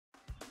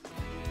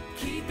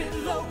Keep it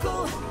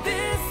local,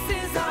 this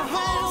is our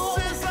home.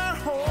 This is our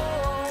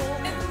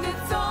home. And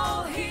it's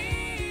all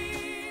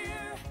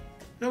here.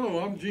 Hello,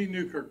 I'm Gene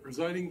Newkirk,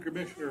 Presiding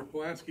Commissioner of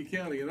Pulaski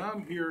County, and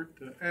I'm here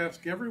to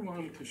ask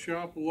everyone to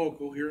shop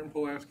local here in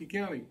Pulaski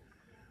County.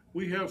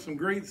 We have some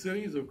great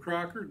cities of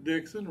Crocker,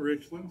 Dixon,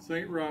 Richland,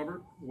 St.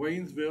 Robert,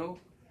 Waynesville.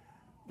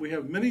 We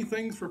have many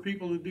things for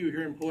people to do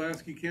here in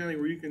Pulaski County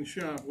where you can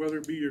shop, whether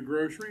it be your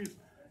groceries,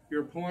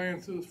 your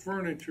appliances,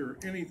 furniture,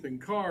 anything,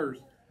 cars.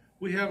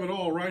 We have it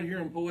all right here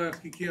in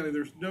Pulaski County.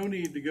 There's no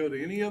need to go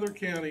to any other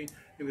county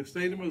in the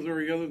state of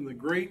Missouri other than the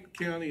great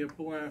county of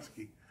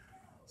Pulaski.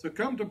 So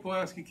come to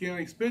Pulaski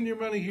County, spend your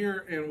money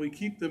here, and we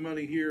keep the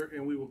money here,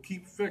 and we will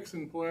keep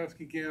fixing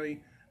Pulaski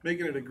County,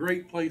 making it a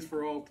great place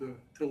for all to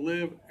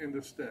live and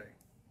to stay.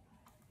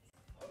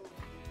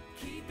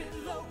 Keep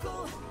it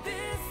local,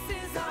 this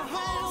is our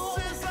home.